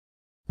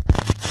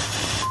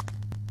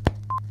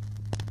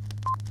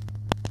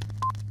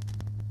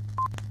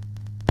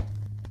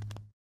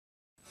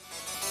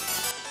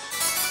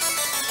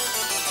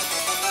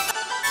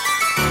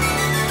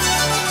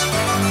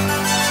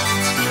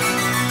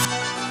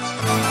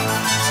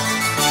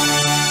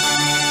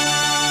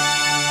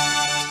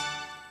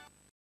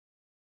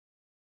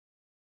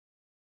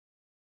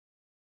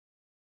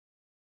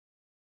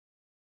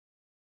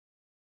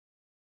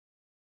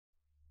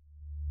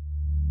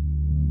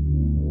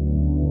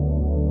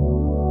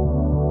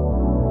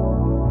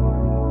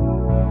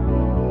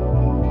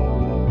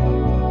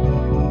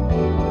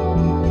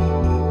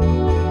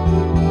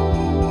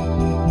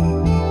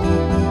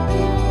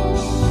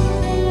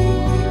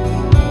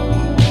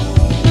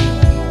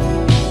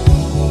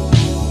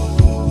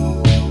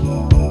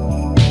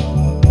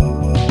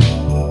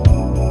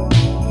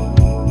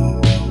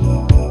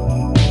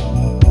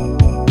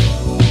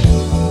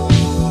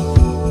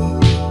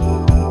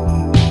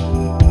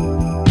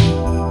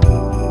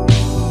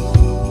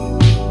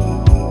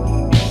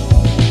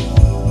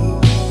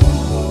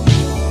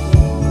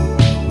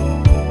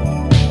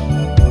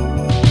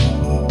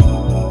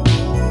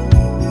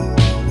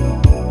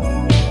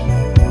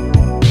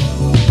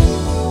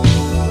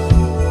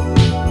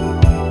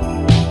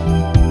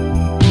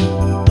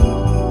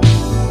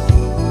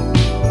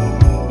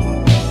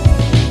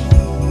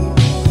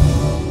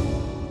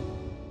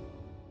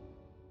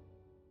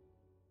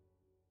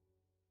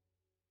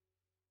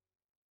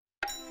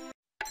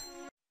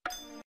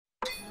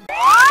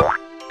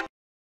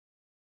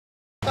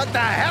What the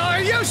hell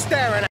are you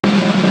staring at?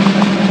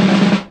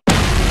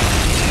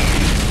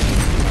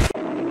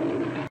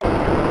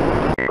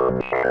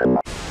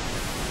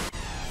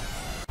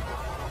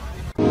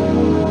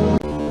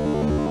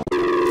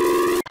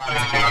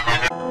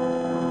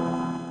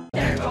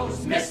 There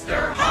goes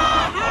Mr.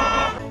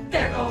 Ha!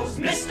 There goes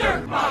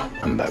Mr. Mug!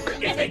 Humbug.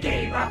 If they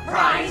gave a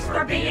prize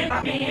for being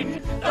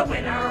mean, the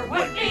winner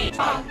would be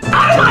Tug.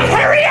 Out of my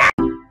hairy ass!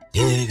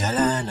 Llega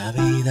la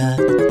Navidad.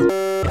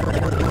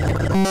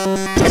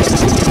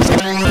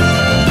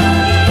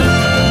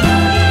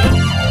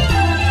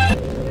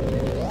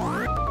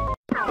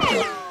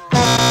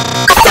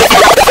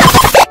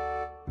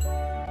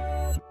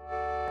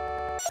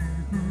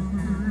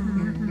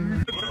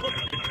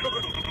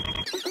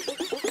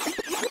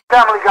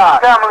 Family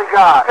God, Family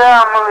God,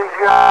 Family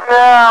God,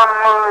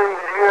 Family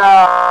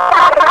God.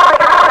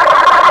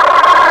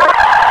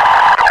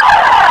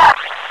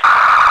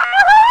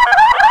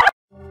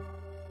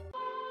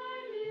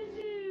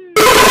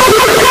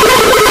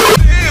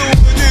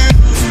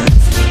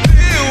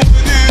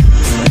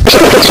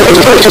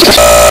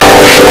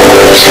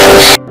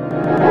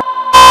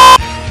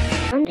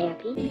 I'm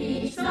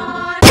happy.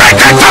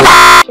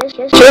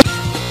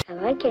 I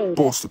like it.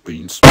 Boss the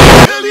beans.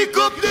 What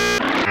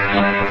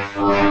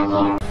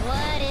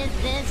is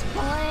this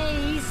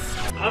place?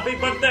 Happy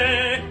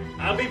birthday!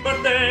 Happy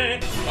birthday!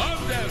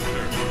 I'm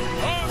Dancer.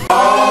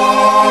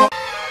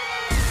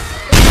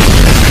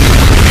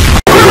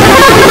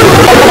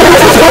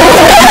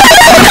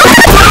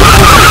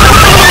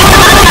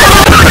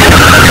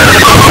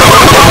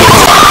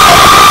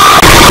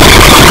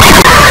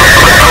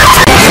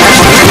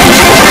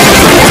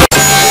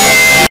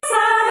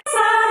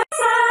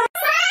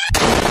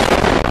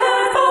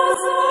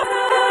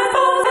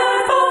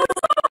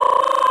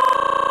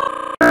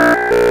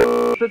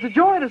 It's a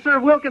joy to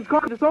serve Wilkins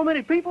corn to so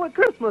many people at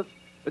Christmas.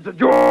 It's a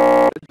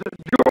joy. It's a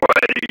joy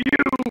to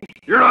you.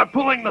 You're not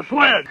pulling the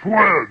sled.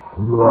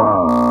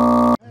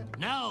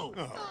 No!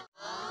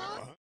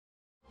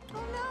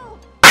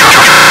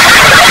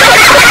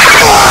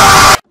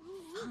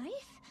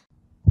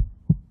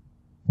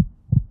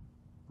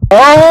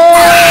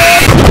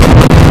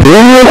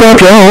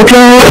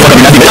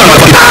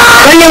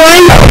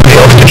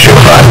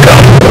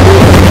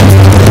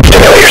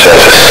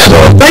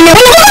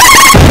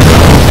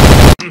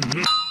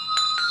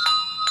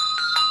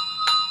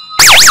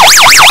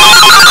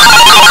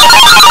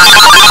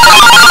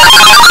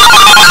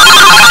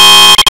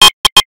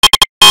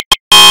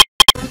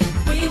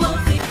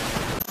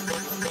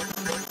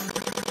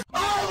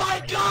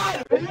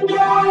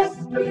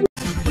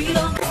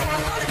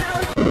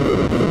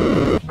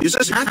 Is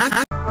this I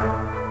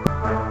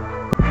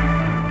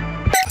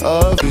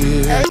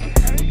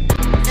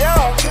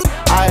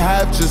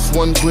have just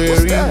one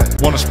query.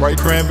 Want a Sprite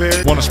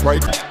cranberry? Want a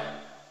Sprite?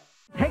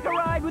 Take a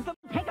ride with them.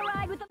 Take a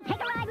ride with them.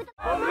 Take a ride with them.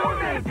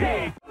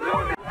 Lunatic.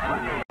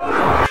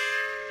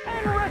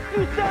 And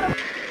rescue center.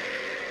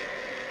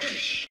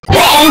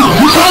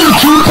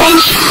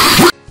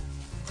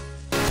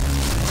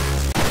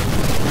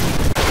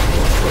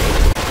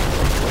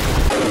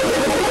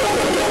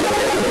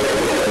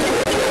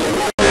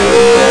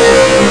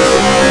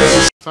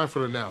 Time for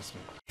the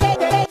announcement.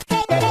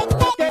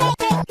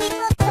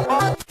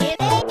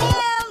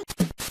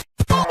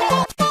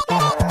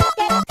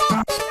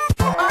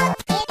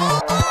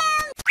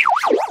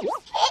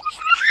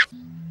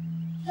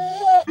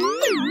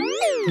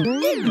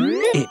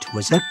 It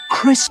was a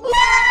crisp.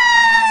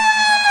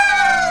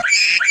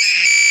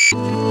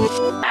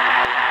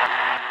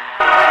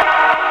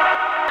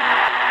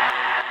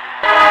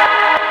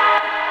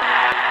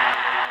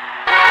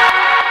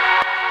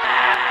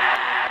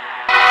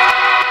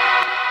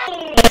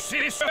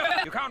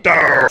 You can't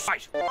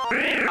fight.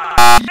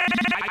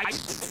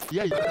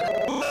 Yeah.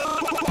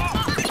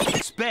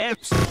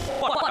 Spaps.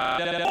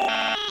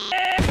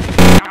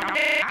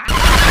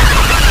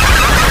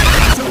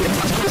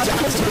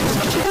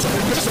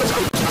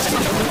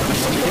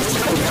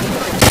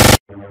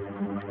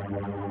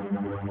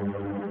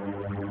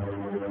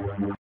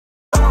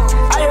 I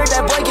heard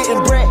that boy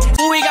getting bread.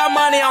 We got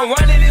money, I'm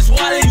running this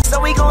wallet.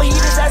 So we gon' heat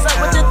his ass up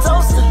with the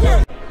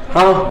toaster.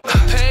 Huh?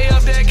 Pay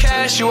up that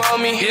cash you owe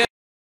me. Yeah.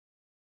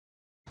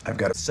 I've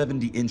got a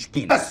 70-inch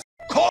penis.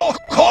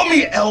 Call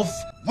me Elf.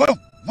 Whoa.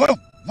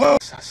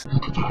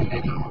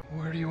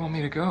 Where do you want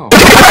me to go?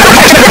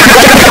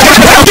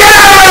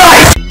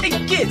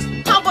 Hey kids,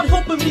 how about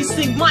helping me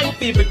sing my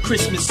favorite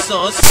Christmas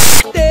songs?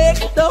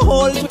 Take the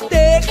whole,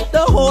 take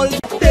the whole,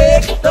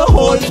 take the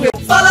whole. Fa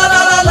la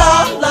la la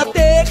la la,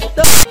 take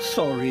the.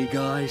 Sorry,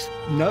 guys.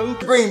 No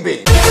Green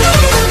bean.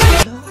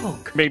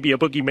 Look, maybe a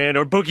boogeyman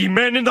or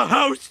boogeymen in the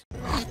house.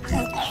 My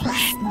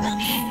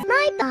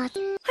thought.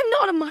 I'm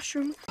not a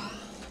mushroom.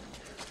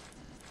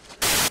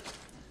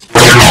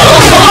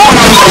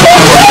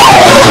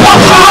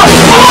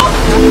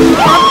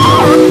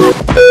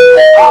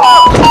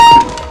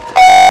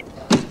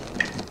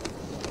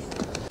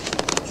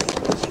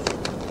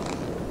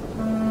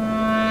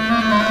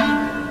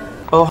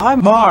 Oh, hi,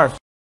 Marv.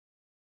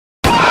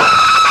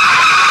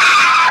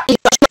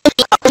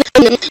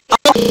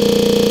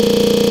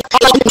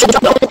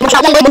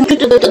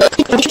 Christmas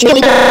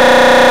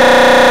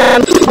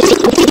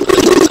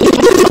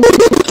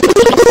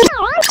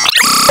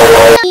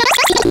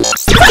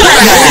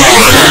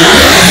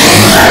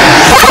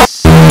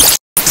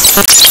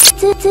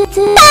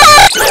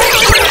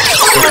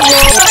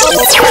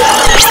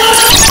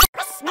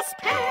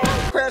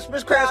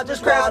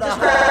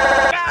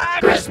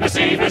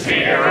Eve is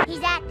here.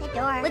 He's at the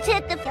door. Let's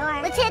hit the floor.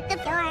 Let's hit the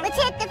floor.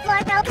 Let's hit the floor,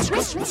 bro.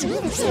 Christmas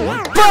Eve is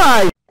here.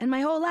 And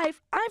my whole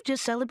life, I've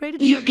just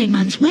celebrated Your game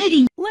month's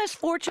wedding. less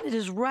fortunate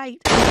is right.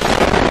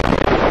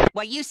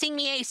 Will you sing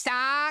me a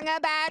song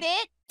about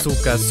it?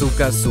 Сука,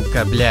 сука,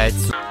 сука, блядь.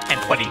 And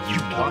what do you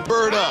want?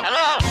 Bird up.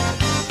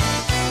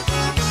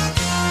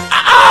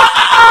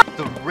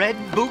 The red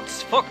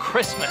boots for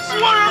Christmas.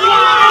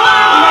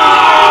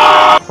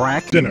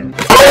 Crack dinner.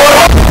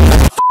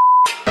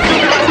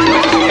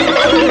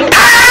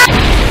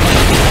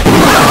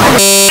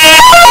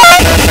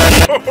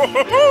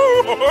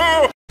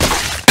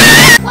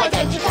 Why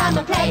don't you come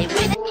and play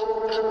with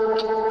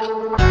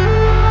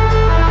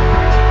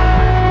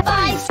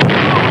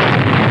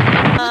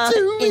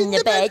In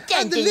the bed,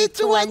 and the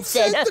little one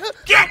said,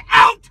 Get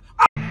out!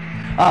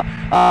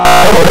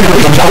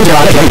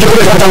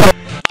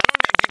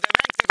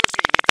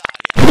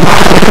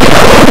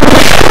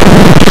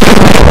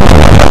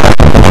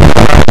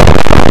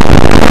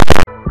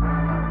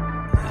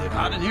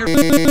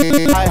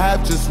 I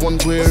have just one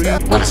query.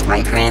 Wanna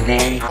spray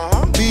cranberry?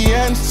 The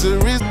answer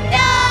is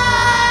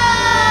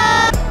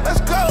let's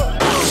go.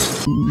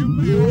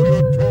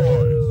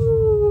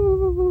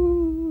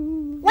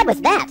 What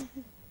was that?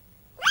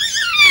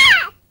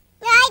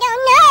 I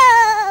don't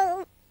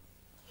know.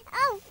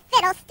 Oh,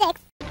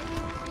 fiddlesticks.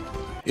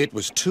 It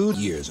was 2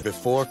 years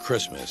before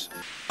Christmas.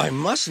 I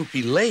mustn't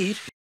be late.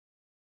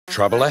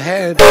 Trouble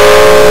ahead.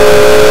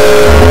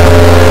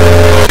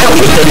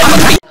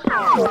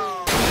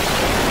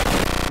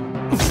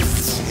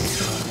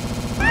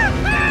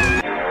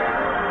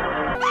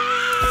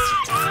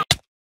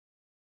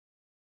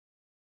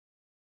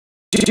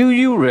 Do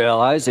you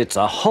realize it's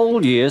a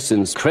whole year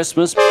since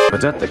Christmas?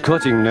 But at the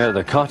cutting near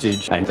the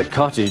cottage, and the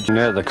cottage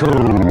near the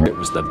cottage, it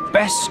was the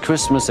best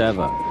Christmas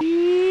ever.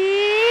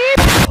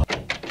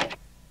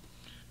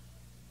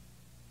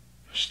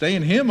 Stay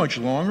in here much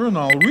longer and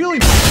I'll really...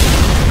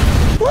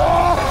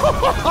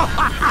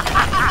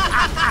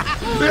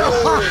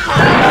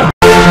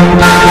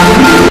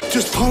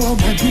 Just follow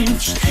my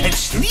moves and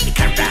sneak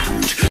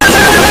around.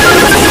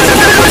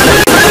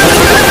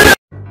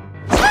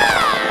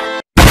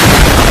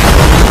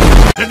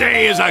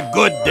 Today is a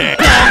good day.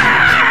 I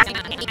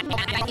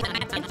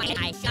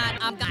shot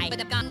a guy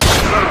with a gun.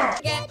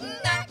 Getting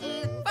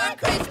nothing for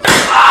Christmas.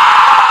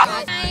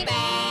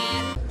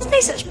 No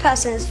such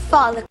person as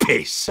Father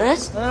Peace.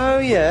 Oh,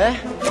 yeah.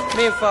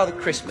 Me and Father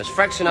Christmas.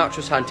 Frank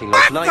Sinatra's hunting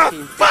lodge,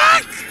 19...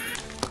 Fuck!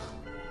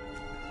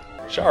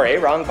 Sorry,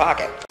 wrong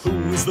pocket.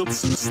 Who's the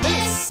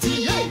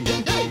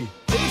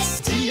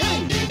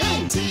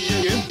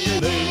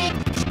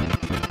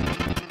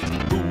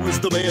Who is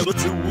the bearer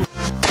to?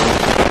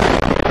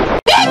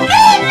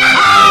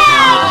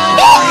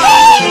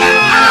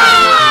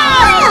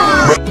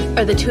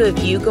 Are the two of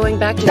you going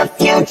back to the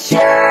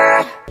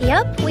future?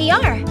 Yep, we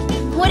are.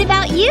 What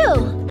about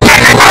you?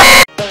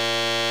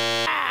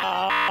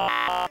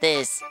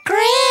 This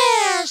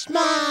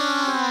Christmas!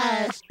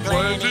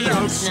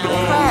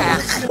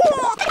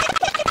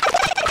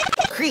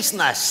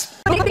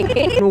 Christmas.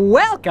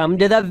 Welcome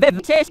to the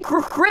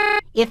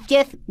It's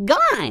just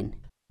gone.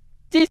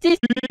 Do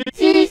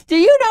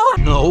you know?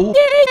 No.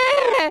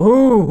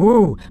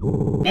 Ooh.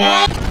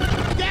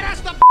 Get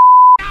us the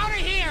out of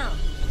here!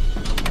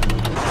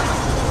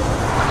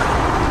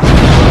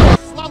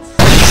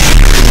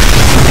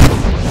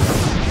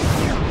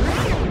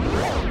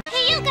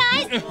 Hey, you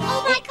guys!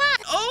 Oh my god!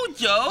 Oh,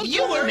 Joe,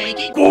 you were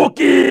making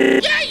Cookie.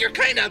 Yeah, you're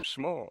kind of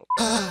Small.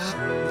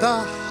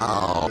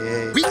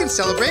 We can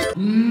celebrate.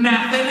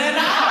 nothing at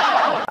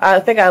all. I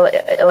think I like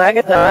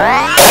it.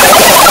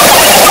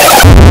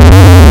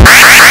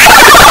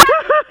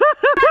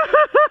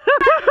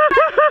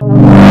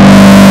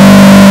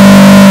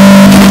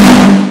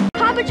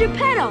 Papa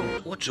Geppetto!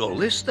 What's all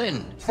this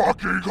then?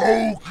 Fucking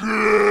okay.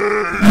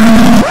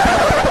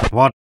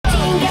 What?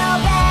 Jingle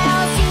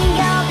bells,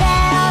 jingle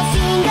bells,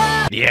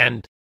 jingle. The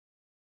end.